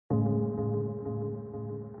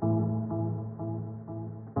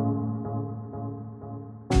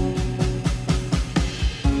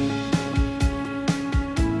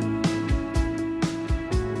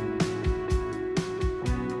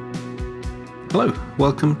Hello,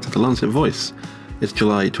 welcome to the Lancet Voice. It's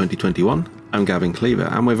July 2021, I'm Gavin Cleaver,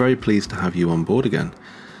 and we're very pleased to have you on board again.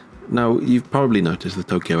 Now, you've probably noticed the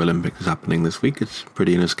Tokyo Olympics is happening this week. It's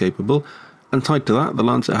pretty inescapable. And tied to that, the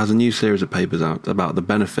Lancet has a new series of papers out about the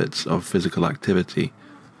benefits of physical activity.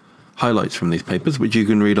 Highlights from these papers, which you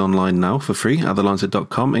can read online now for free at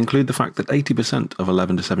thelancet.com, include the fact that 80% of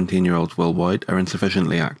 11 to 17-year-olds worldwide are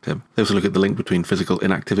insufficiently active. They also look at the link between physical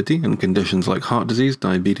inactivity and conditions like heart disease,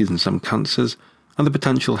 diabetes and some cancers, and the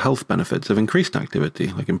potential health benefits of increased activity,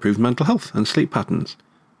 like improved mental health and sleep patterns.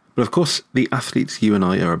 But of course, the athletes you and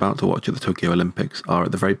I are about to watch at the Tokyo Olympics are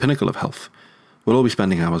at the very pinnacle of health. We'll all be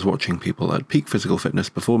spending hours watching people at peak physical fitness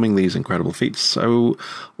performing these incredible feats, so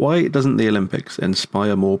why doesn't the Olympics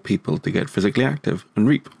inspire more people to get physically active and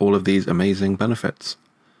reap all of these amazing benefits?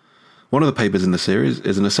 One of the papers in the series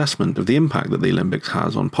is an assessment of the impact that the Olympics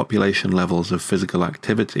has on population levels of physical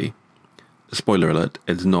activity. Spoiler alert,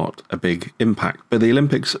 it's not a big impact, but the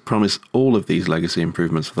Olympics promise all of these legacy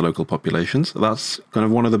improvements for the local populations. That's kind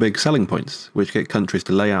of one of the big selling points, which get countries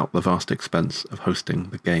to lay out the vast expense of hosting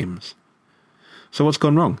the Games. So what's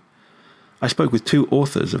gone wrong? I spoke with two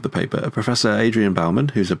authors of the paper, Professor Adrian Baumann,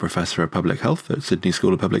 who's a professor of public health at Sydney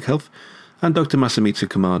School of Public Health, and Dr. Masamitsu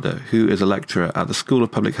Kamada, who is a lecturer at the School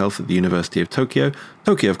of Public Health at the University of Tokyo,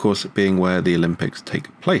 Tokyo, of course, being where the Olympics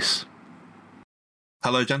take place.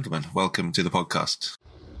 Hello, gentlemen. Welcome to the podcast.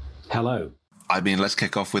 Hello. Let's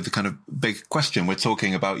kick off with the kind of big question. We're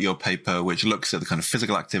talking about your paper, which looks at the kind of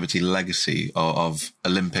physical activity legacy of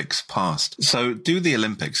Olympics past. So do the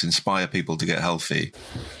Olympics inspire people to get healthy?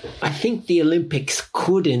 I think the Olympics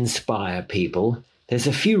could inspire people. There's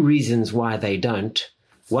a few reasons why they don't.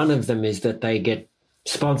 One of them is that they get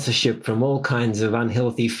sponsorship from all kinds of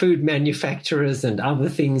unhealthy food manufacturers and other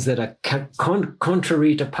things that are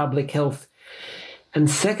contrary to public health. And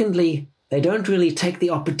secondly, they don't really take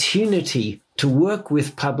the opportunity to work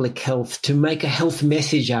with public health to make a health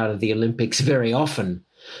message out of the Olympics very often.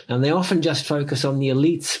 And they often just focus on the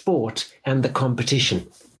elite sport and the competition.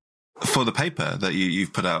 For the paper that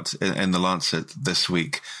you've put out in the Lancet this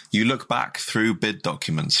week, you look back through bid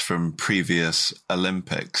documents from previous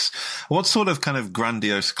Olympics. What sort of kind of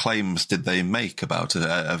grandiose claims did they make about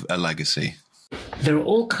a legacy? There are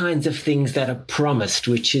all kinds of things that are promised,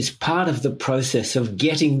 which is part of the process of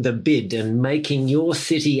getting the bid and making your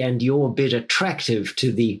city and your bid attractive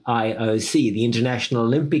to the IOC, the International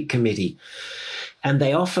Olympic Committee. And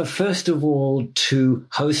they offer, first of all, to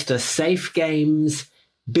host a safe games,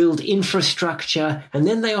 build infrastructure, and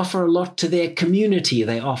then they offer a lot to their community.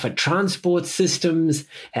 They offer transport systems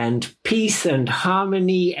and peace and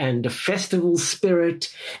harmony and a festival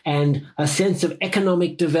spirit and a sense of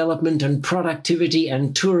economic development and productivity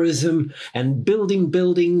and tourism and building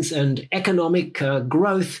buildings and economic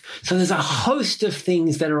growth. So there's a host of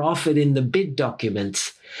things that are offered in the bid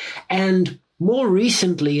documents. And more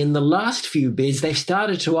recently, in the last few bids, they've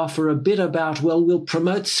started to offer a bit about, well, we'll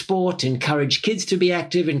promote sport, encourage kids to be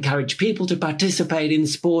active, encourage people to participate in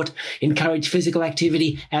sport, encourage physical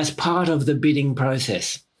activity as part of the bidding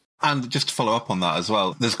process. And just to follow up on that as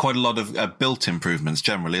well, there's quite a lot of built improvements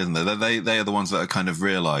generally, isn't there? They are the ones that are kind of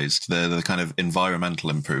realised. They're the kind of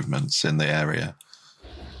environmental improvements in the area.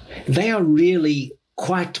 They are really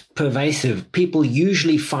quite pervasive. People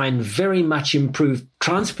usually find very much improved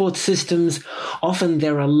transport systems. Often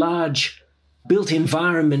there are large built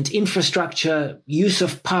environment, infrastructure, use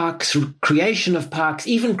of parks, creation of parks,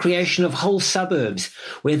 even creation of whole suburbs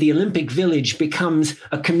where the Olympic Village becomes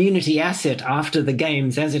a community asset after the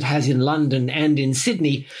Games, as it has in London and in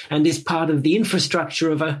Sydney, and is part of the infrastructure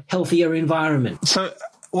of a healthier environment. So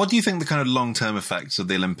what do you think the kind of long-term effects of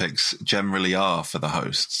the Olympics generally are for the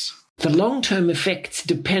hosts? The long-term effects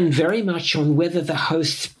depend very much on whether the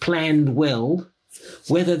hosts planned well,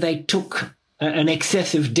 whether they took an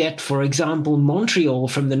excessive debt. For example, Montreal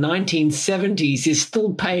from the 1970s is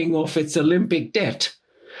still paying off its Olympic debt.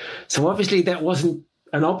 So obviously that wasn't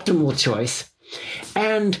an optimal choice.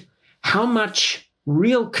 And how much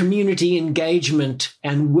real community engagement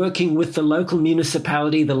and working with the local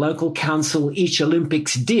municipality, the local council, each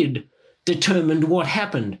Olympics did determined what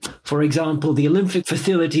happened. For example, the Olympic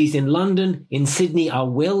facilities in London, in Sydney are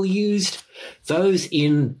well used. Those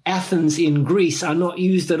in Athens in Greece are not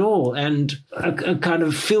used at all and are kind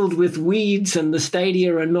of filled with weeds, and the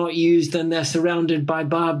stadia are not used and they're surrounded by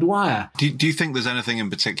barbed wire. Do you think there's anything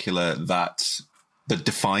in particular that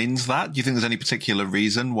defines that? Do you think there's any particular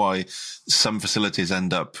reason why some facilities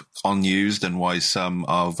end up unused and why some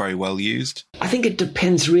are very well used? I think it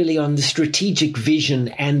depends really on the strategic vision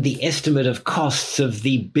and the estimate of costs of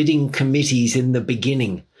the bidding committees in the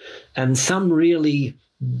beginning. And some really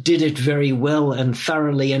did it very well and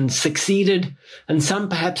thoroughly and succeeded, and some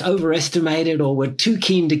perhaps overestimated or were too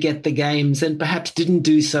keen to get the games and perhaps didn't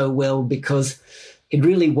do so well because it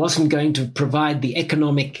really wasn't going to provide the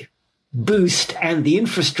economic boost and the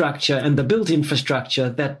infrastructure and the built infrastructure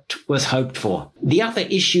that was hoped for. The other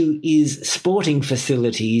issue is sporting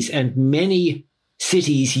facilities, and many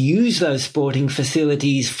cities use those sporting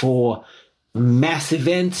facilities for mass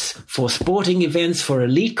events, for sporting events, for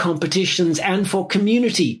elite competitions, and for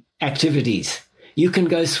community activities. You can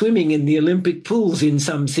go swimming in the Olympic pools in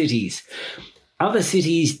some cities. Other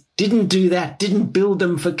cities didn't do that, didn't build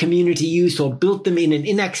them for community use, or built them in an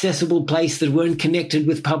inaccessible place that weren't connected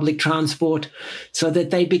with public transport, so that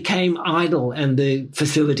they became idle and the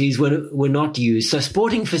facilities were not used. So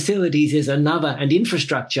sporting facilities is another, and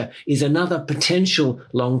infrastructure is another potential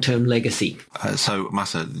long-term legacy. So,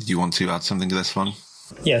 Masa, do you want to add something to this one?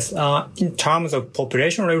 Yes, in terms of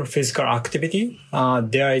population level physical activity,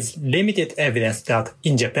 there is limited evidence that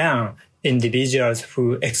in Japan, individuals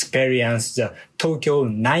who experienced the Tokyo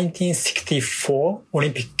 1964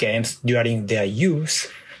 Olympic Games during their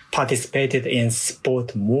youth participated in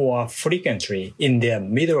sport more frequently in their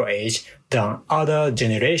middle age than other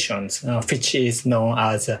generations, which is known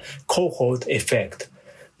as a cohort effect.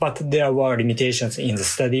 But there were limitations in the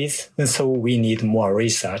studies, and so we need more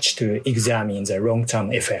research to examine the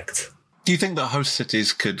long-term effects. Do you think that host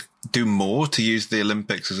cities could do more to use the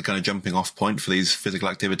Olympics as a kind of jumping off point for these physical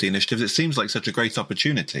activity initiatives? It seems like such a great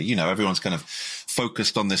opportunity. You know, everyone's kind of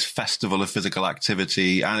focused on this festival of physical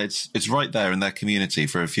activity, and it's right there in their community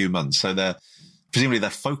for a few months. So presumably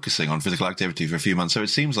they're focusing on physical activity for a few months. So it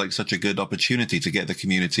seems like such a good opportunity to get the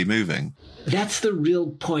community moving. That's the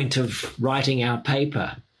real point of writing our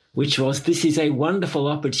paper, which was this is a wonderful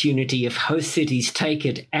opportunity if host cities take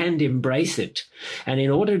it and embrace it. And in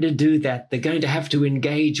order to do that, they're going to have to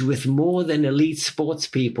engage with more than elite sports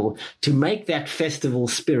people to make that festival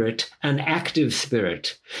spirit an active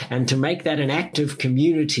spirit and to make that an active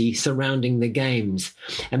community surrounding the games.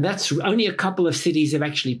 And that's only a couple of cities have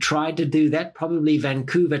actually tried to do that. Probably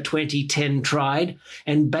Vancouver 2010 tried,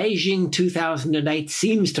 and Beijing 2008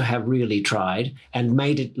 seems to have really tried and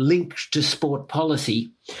made it linked to sport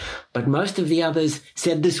policy. But most of the others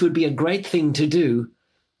said this would be a great thing to do,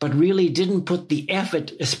 but really didn't put the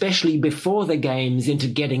effort, especially before the games, into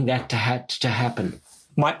getting that to happen.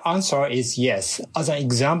 My answer is yes. As an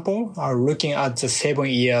example, looking at the 7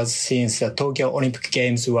 years since the Tokyo Olympic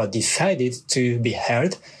Games were decided to be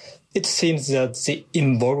held, it seems that the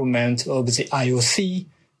involvement of the IOC,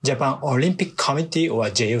 Japan Olympic Committee or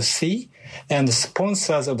JOC, and the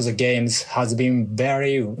sponsors of the games has been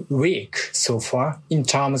very weak so far in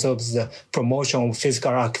terms of the promotion of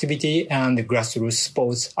physical activity and grassroots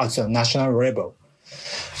sports at the national level.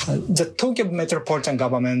 The Tokyo Metropolitan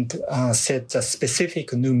Government set a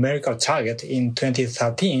specific numerical target in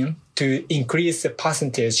 2013 to increase the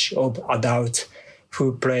percentage of adults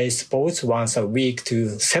who play sports once a week to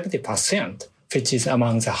 70%. Which is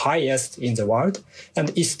among the highest in the world,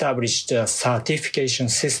 and established a certification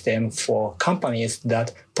system for companies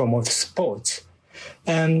that promote sports.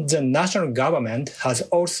 And the national government has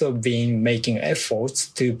also been making efforts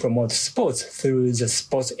to promote sports through the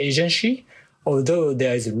sports agency, although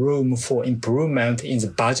there is room for improvement in the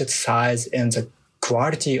budget size and the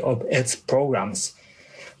quality of its programs.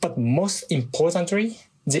 But most importantly,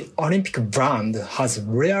 the Olympic brand has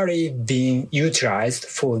rarely been utilized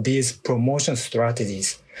for these promotion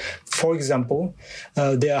strategies. For example,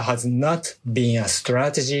 there has not been a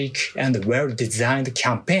strategic and well-designed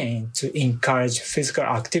campaign to encourage physical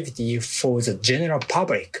activity for the general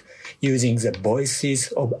public using the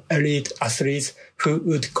voices of elite athletes who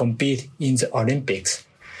would compete in the Olympics.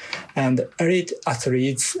 And elite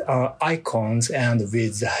athletes are icons, and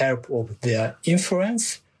with the help of their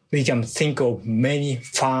influence, we can think of many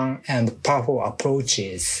fun and powerful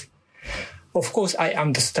approaches. Of course, I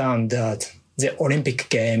understand that the Olympic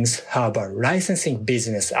Games have a licensing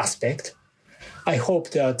business aspect. I hope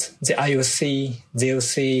that the IOC,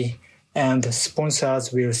 JOC, and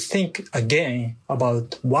sponsors will think again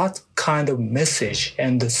about what kind of message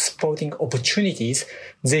and sporting opportunities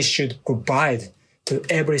they should provide to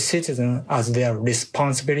every citizen as their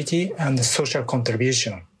responsibility and social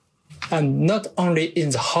contribution. And not only in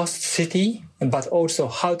the host city, but also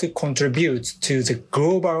how to contribute to the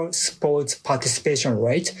global sports participation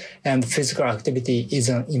rate and physical activity is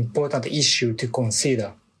an important issue to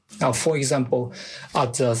consider. Now, for example,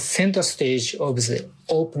 at the center stage of the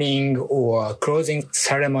opening or closing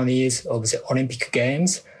ceremonies of the Olympic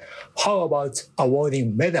Games, How about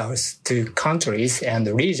awarding medals to countries and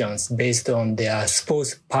regions based on their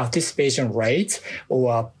sports participation rates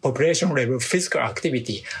or population level physical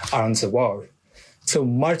activity around the world? So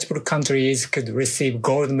multiple countries could receive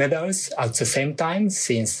gold medals at the same time,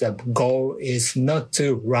 since the goal is not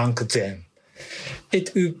to rank them.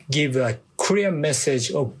 It would give a clear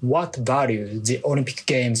message of what value the Olympic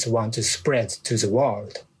Games want to spread to the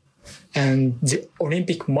world. And the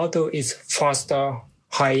Olympic motto is faster,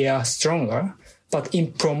 higher, stronger. But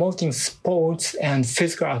in promoting sports and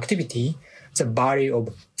physical activity, the value of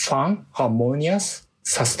fun, harmonious,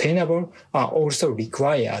 sustainable are also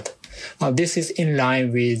required. This is in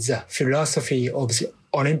line with the philosophy of the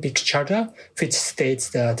Olympic Charter, which states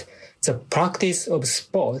that the practice of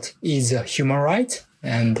sport is a human right,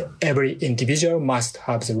 and every individual must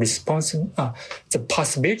have the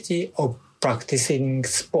possibility of practicing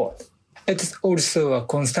sport. It is also a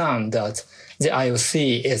concern that the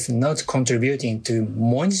IOC is not contributing to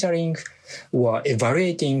monitoring or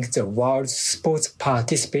evaluating the world's sports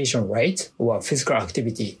participation rate or physical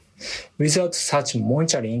activity. Without such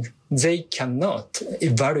monitoring, they cannot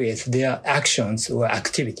evaluate their actions or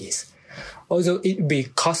activities. Although it would be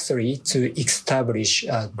costly to establish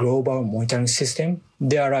a global monitoring system,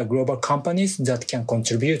 there are global companies that can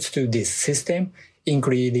contribute to this system,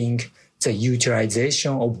 including the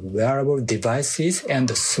utilization of wearable devices and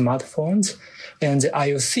smartphones. And the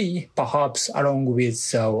IOC, perhaps along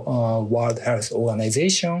with the World Health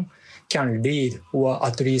Organization, can lead or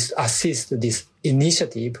at least assist this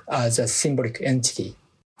initiative as a symbolic entity.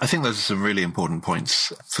 I think those are some really important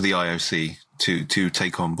points for the IOC to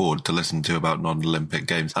take on board, to listen to about non-Olympic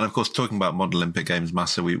Games. And of course, talking about modern Olympic Games,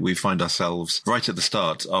 Masa, we find ourselves right at the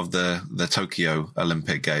start of the Tokyo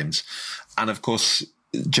Olympic Games. And of course,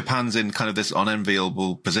 Japan's in kind of this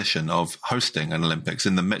unenviable position of hosting an Olympics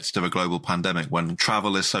in the midst of a global pandemic, when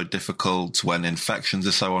travel is so difficult, when infections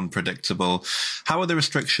are so unpredictable. How are the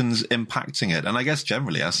restrictions impacting it? And I guess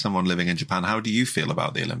generally, as someone living in Japan, how do you feel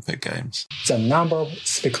about the Olympic Games? The number of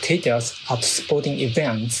spectators at sporting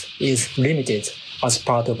events is limited as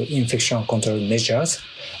part of infection control measures,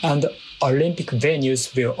 and Olympic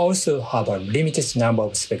venues will also have a limited number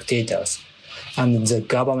of spectators. And the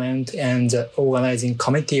government and the organizing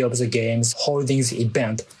committee of the games holding the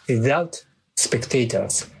event without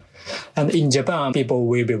spectators. And in Japan, people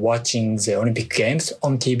will be watching the Olympic Games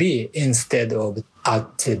on TV instead of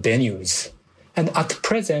at the venues. And at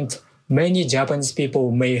present, many Japanese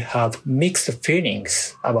people may have mixed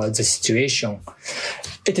feelings about the situation.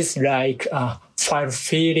 It is like while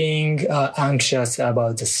feeling anxious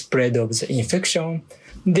about the spread of the infection,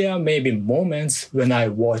 there may be moments when I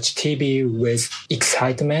watch TV with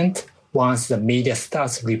excitement once the media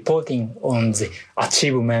starts reporting on the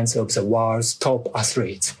achievements of the world's top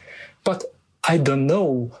athletes. But I don't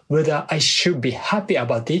know whether I should be happy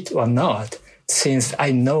about it or not, since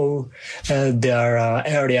I know there are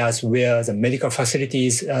areas where the medical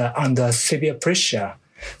facilities are under severe pressure.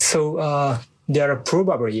 So there are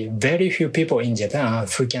probably very few people in Japan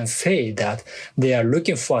who can say that they are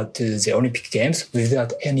looking forward to the Olympic Games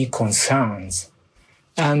without any concerns.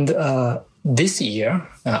 And this year,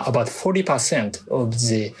 about 40% of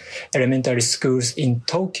the elementary schools in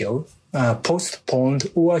Tokyo postponed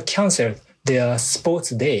or canceled their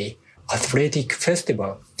sports day athletic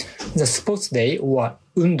festival. The sports day, or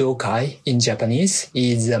undokai in Japanese,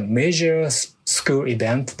 is a major school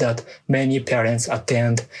event that many parents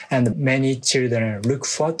attend and many children look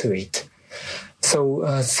forward to it.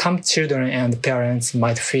 So some children and parents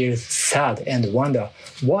might feel sad and wonder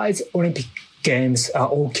why the Olympic Games are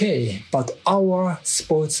okay, but our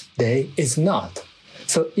sports day is not.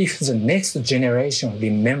 So if the next generation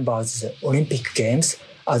remembers the Olympic Games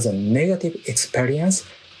as a negative experience,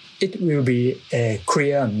 it will be a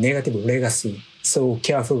clear negative legacy. So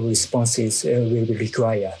careful responses will be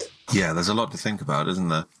required. Yeah, there's a lot to think about, isn't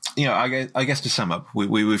there? You know, I guess to sum up,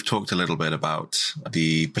 we've talked a little bit about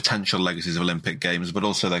the potential legacies of Olympic Games, but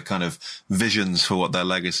also their kind of visions for what their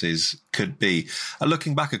legacies could be.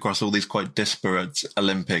 Looking back across all these quite disparate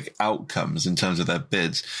Olympic outcomes in terms of their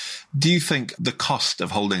bids, do you think the cost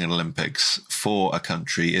of holding an Olympics for a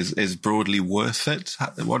country is broadly worth it?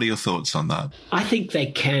 What are your thoughts on that? I think they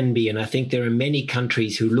can be, and I think there are many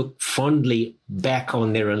countries who look fondly back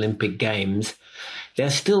on their Olympic Games.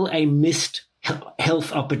 There's still a missed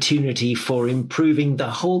health opportunity for improving the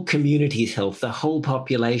whole community's health, the whole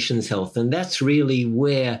population's health. And that's really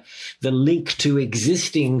where the link to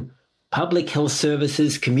existing public health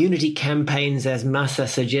services, community campaigns, as Masa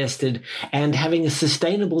suggested, and having a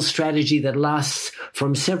sustainable strategy that lasts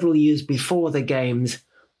from several years before the Games,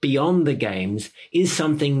 beyond the Games, is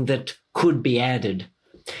something that could be added.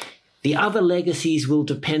 The other legacies will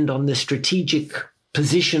depend on the strategic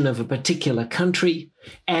position of a particular country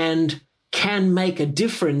and can make a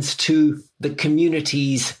difference to the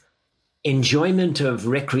community's enjoyment of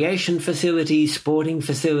recreation facilities, sporting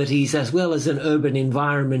facilities, as well as an urban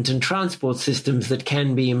environment and transport systems that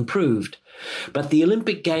can be improved. But the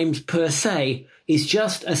Olympic Games per se is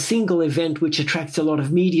just a single event which attracts a lot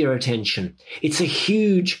of media attention. It's a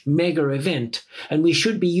huge mega event, and we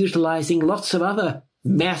should be utilizing lots of other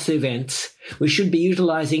mass events. We should be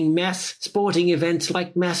utilizing mass sporting events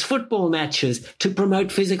like mass football matches to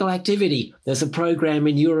promote physical activity. There's a program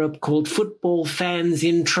in Europe called Football Fans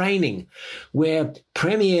in Training, where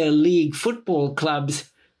Premier League football clubs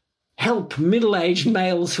help middle-aged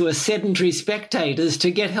males who are sedentary spectators to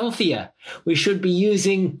get healthier. We should be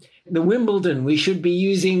using the Wimbledon. We should be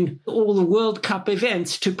using all the World Cup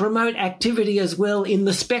events to promote activity as well in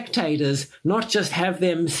the spectators, not just have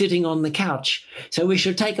them sitting on the couch. So we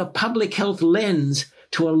should take a public health lens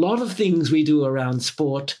to a lot of things we do around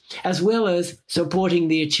sport, as well as supporting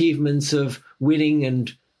the achievements of winning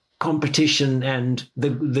and competition and the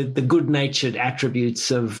good-natured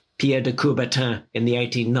attributes of Pierre de Coubertin in the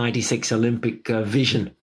 1896 Olympic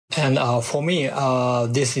vision. And for me,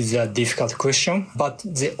 this is a difficult question, but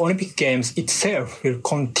the Olympic Games itself will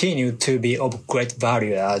continue to be of great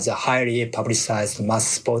value as a highly publicized mass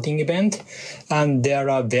sporting event. And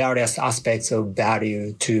there are various aspects of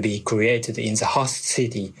value to be created in the host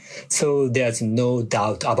city. So there's no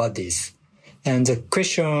doubt about this. And the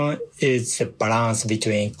question is the balance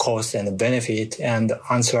between cost and benefit, and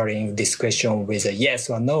answering this question with a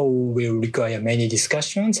yes or no will require many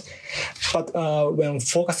discussions. But when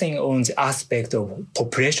focusing on the aspect of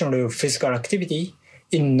population physical activity,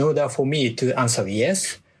 in order for me to answer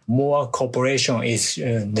yes, more cooperation is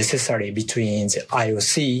necessary between the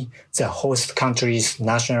IOC, the host country's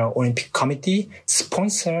National Olympic Committee,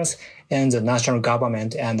 sponsors, and the national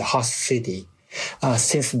government and the host city.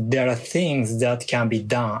 Since there are things that can be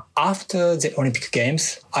done after the Olympic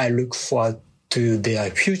Games, I look forward to their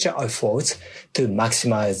future efforts to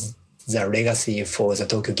maximize the legacy for the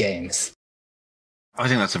Tokyo Games. I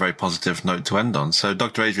think that's a very positive note to end on. So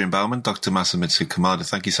Dr. Adrian Baumann, Dr. Masamitsu Kamada,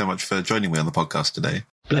 thank you so much for joining me on the podcast today.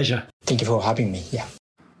 Pleasure. Thank you for having me. Yeah.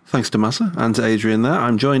 Thanks to Masa and to Adrian there.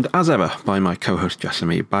 I'm joined, as ever, by my co-host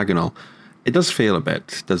Jessamine Bagenal. It does feel a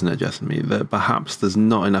bit, doesn't it, Jessamine, that perhaps there's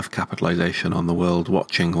not enough capitalisation on the world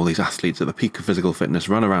watching all these athletes at the peak of physical fitness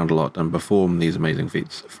run around a lot and perform these amazing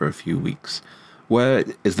feats for a few weeks. Where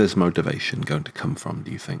is this motivation going to come from, do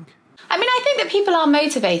you think? I mean, I think that people are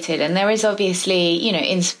motivated, and there is obviously,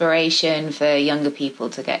 inspiration for younger people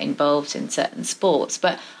to get involved in certain sports.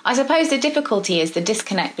 But I suppose the difficulty is the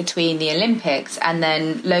disconnect between the Olympics and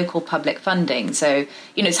then local public funding. So,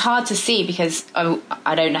 it's hard to see because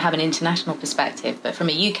I don't have an international perspective, but from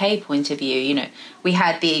a UK point of view, we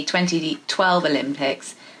had the 2012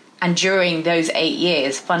 Olympics. And during those 8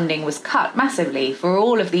 years, funding was cut massively for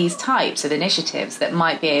all of these types of initiatives that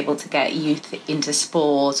might be able to get youth into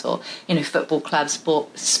sport or, football clubs,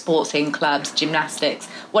 sporting clubs, gymnastics,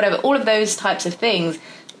 whatever. All of those types of things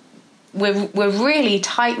were really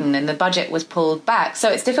tightened and the budget was pulled back. So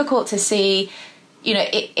it's difficult to see,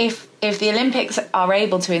 if the Olympics are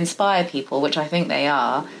able to inspire people, which I think they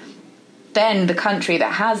are, then the country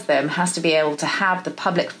that has them has to be able to have the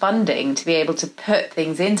public funding to be able to put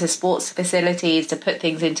things into sports facilities, to put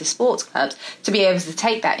things into sports clubs, to be able to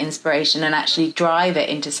take that inspiration and actually drive it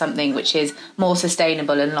into something which is more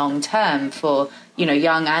sustainable and long-term for,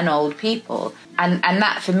 young and old people. And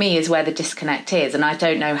that, for me, is where the disconnect is. And I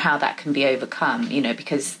don't know how that can be overcome,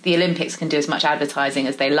 because the Olympics can do as much advertising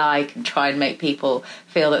as they like and try and make people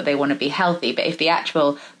feel that they want to be healthy. But if the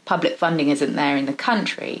actual public funding isn't there in the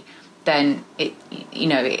country, then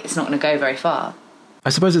it's not going to go very far. I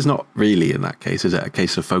suppose it's not really in that case, is it? A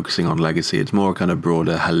case of focusing on legacy. It's more a kind of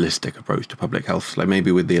broader, holistic approach to public health, like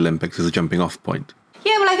maybe with the Olympics as a jumping off point.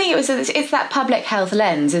 Yeah, well, I think it's that public health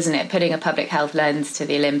lens, isn't it? Putting a public health lens to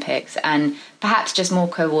the Olympics, and perhaps just more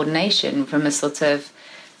coordination from a sort of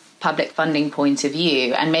public funding point of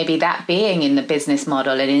view, and maybe that being in the business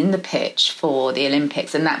model and in the pitch for the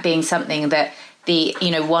Olympics, and that being something that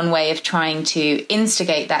one way of trying to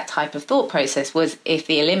instigate that type of thought process was if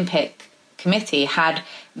the Olympic Committee had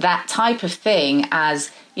that type of thing as,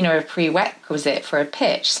 a prerequisite for a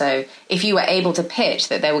pitch. So if you were able to pitch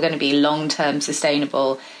that there were going to be long-term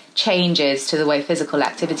sustainable changes to the way physical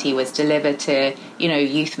activity was delivered to,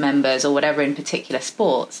 youth members or whatever in particular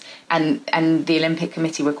sports, and the Olympic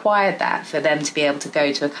Committee required that for them to be able to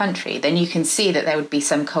go to a country, then you can see that there would be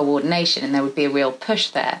some coordination and there would be a real push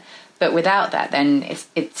there. But without that, then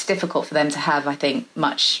it's difficult for them to have, I think,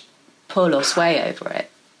 much pull or sway over it.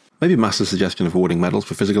 Maybe Master's suggestion of awarding medals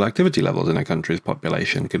for physical activity levels in a country's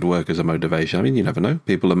population could work as a motivation. I mean, you never know.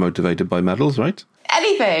 People are motivated by medals, right?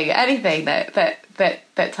 Anything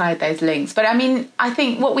that tied those links. But I mean, I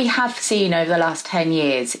think what we have seen over the last 10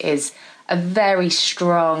 years is a very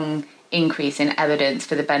strong increase in evidence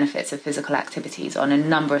for the benefits of physical activities on a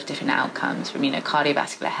number of different outcomes, from,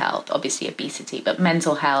 cardiovascular health, obviously obesity, but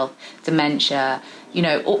mental health, dementia,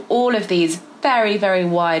 all of these very, very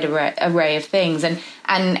wide array of things. And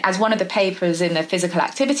as one of the papers in the physical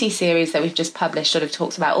activity series that we've just published sort of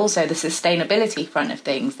talks about also the sustainability front of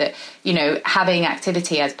things, that, having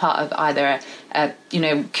activity as part of either a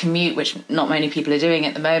commute, which not many people are doing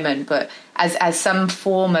at the moment, but as some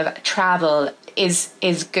form of travel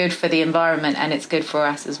is good for the environment, and it's good for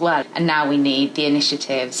us as well. And now we need the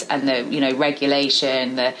initiatives and the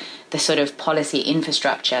regulation, the sort of policy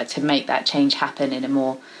infrastructure to make that change happen in a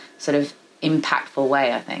more sort of impactful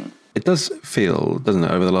way, I think. It does feel, doesn't it,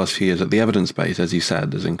 over the last few years that the evidence base, as you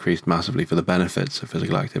said, has increased massively for the benefits of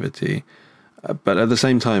physical activity. But at the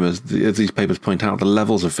same time, as these papers point out, the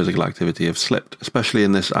levels of physical activity have slipped, especially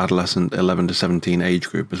in this adolescent 11 to 17 age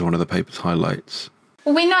group, as one of the paper's highlights.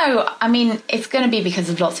 Well, we know, I mean, it's going to be because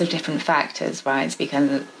of lots of different factors, right? It's because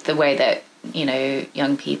of the way that,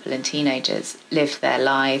 young people and teenagers live their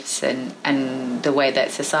lives, and the way that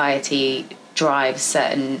society drives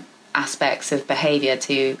certain aspects of behaviour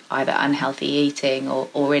to either unhealthy eating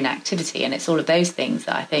or inactivity. And it's all of those things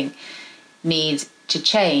that I think need to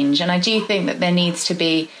change. And I do think that there needs to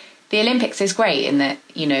be, the Olympics is great in that,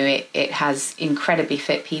 it has incredibly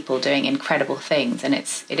fit people doing incredible things, and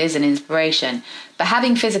it is an inspiration. But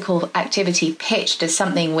having physical activity pitched as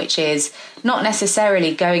something which is not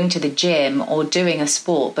necessarily going to the gym or doing a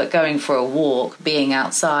sport, but going for a walk, being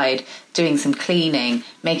outside, doing some cleaning,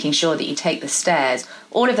 making sure that you take the stairs,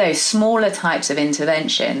 all of those smaller types of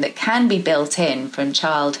intervention that can be built in from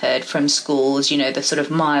childhood, from schools, the sort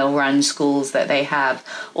of mile run schools that they have,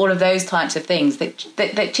 all of those types of things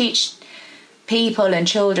that teach people and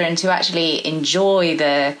children to actually enjoy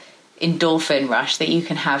the endorphin rush that you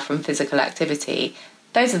can have from physical activity.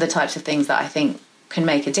 Those are the types of things that I think can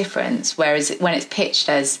make a difference. Whereas when it's pitched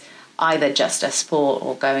as either just a sport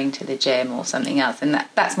or going to the gym or something else, and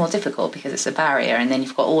that's more difficult because it's a barrier. And then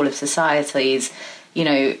you've got all of society's,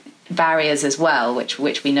 barriers as well,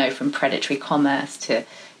 which we know from predatory commerce to,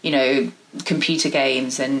 computer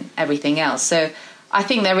games and everything else. So I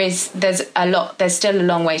think there's still a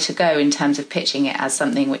long way to go in terms of pitching it as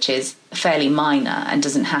something which is fairly minor and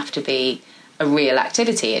doesn't have to be a real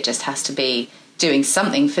activity. It just has to be doing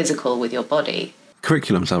something physical with your body.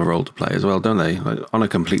 Curriculums have a role to play as well, don't they? Like, on a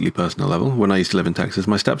completely personal level. When I used to live in Texas,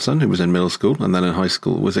 my stepson, who was in middle school and then in high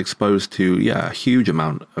school, was exposed to, a huge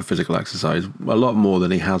amount of physical exercise, a lot more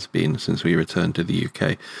than he has been since we returned to the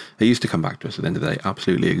UK. He used to come back to us at the end of the day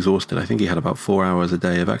absolutely exhausted. I think he had about 4 hours a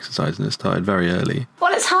day of exercise, and it started very early.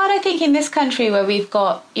 Well, it's hard, I think, in this country where we've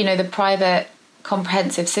got, the private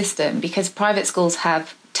comprehensive system, because private schools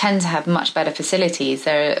tend to have much better facilities.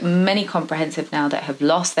 There are many comprehensive now that have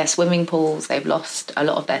lost their swimming pools, they've lost a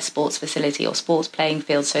lot of their sports facility or sports playing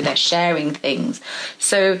fields, so they're sharing things.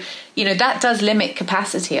 So, that does limit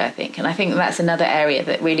capacity, I think. And I think that's another area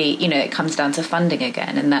that really, it comes down to funding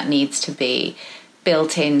again, and that needs to be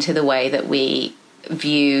built into the way that we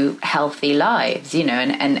view healthy lives,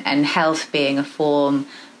 and health being a form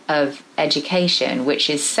of education, which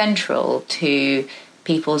is central to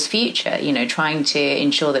people's future, trying to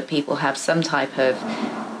ensure that people have some type of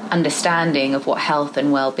understanding of what health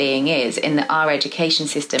and well-being is, in that our education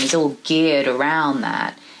system is all geared around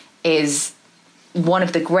that, is one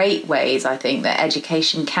of the great ways I think that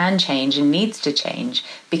education can change and needs to change,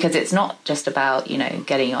 because it's not just about,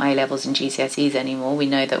 getting your A-levels and GCSEs anymore. We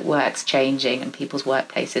know that work's changing and people's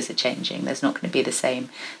workplaces are changing. There's not going to be the same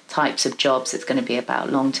types of jobs. It's going to be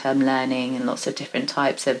about long-term learning and lots of different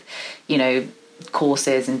types of,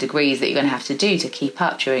 courses and degrees that you're going to have to do to keep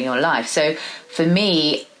up during your life. So for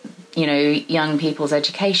me, young people's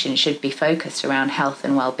education should be focused around health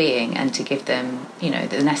and well-being, and to give them,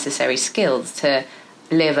 the necessary skills to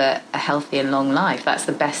live a healthy and long life. That's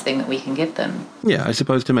the best thing that we can give them. Yeah, I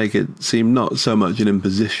suppose to make it seem not so much an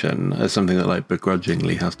imposition as something that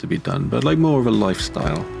begrudgingly has to be done, but more of a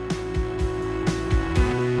lifestyle.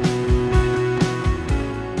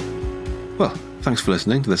 Well, Thanks for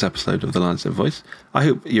listening to this episode of The Lancet Voice. I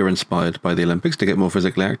hope you're inspired by the Olympics to get more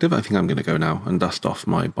physically active. I think I'm going to go now and dust off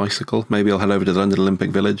my bicycle. Maybe I'll head over to the London Olympic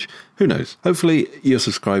Village. Who knows? Hopefully you're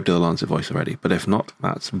subscribed to The Lancet Voice already, but if not,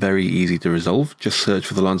 that's very easy to resolve. Just search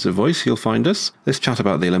for The Lancet Voice, you'll find us. This chat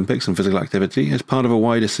about the Olympics and physical activity is part of a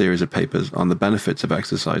wider series of papers on the benefits of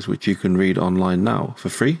exercise, which you can read online now for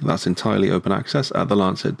free. That's entirely open access at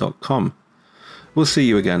thelancet.com. We'll see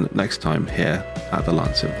you again next time here at The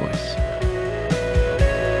Lancet Voice.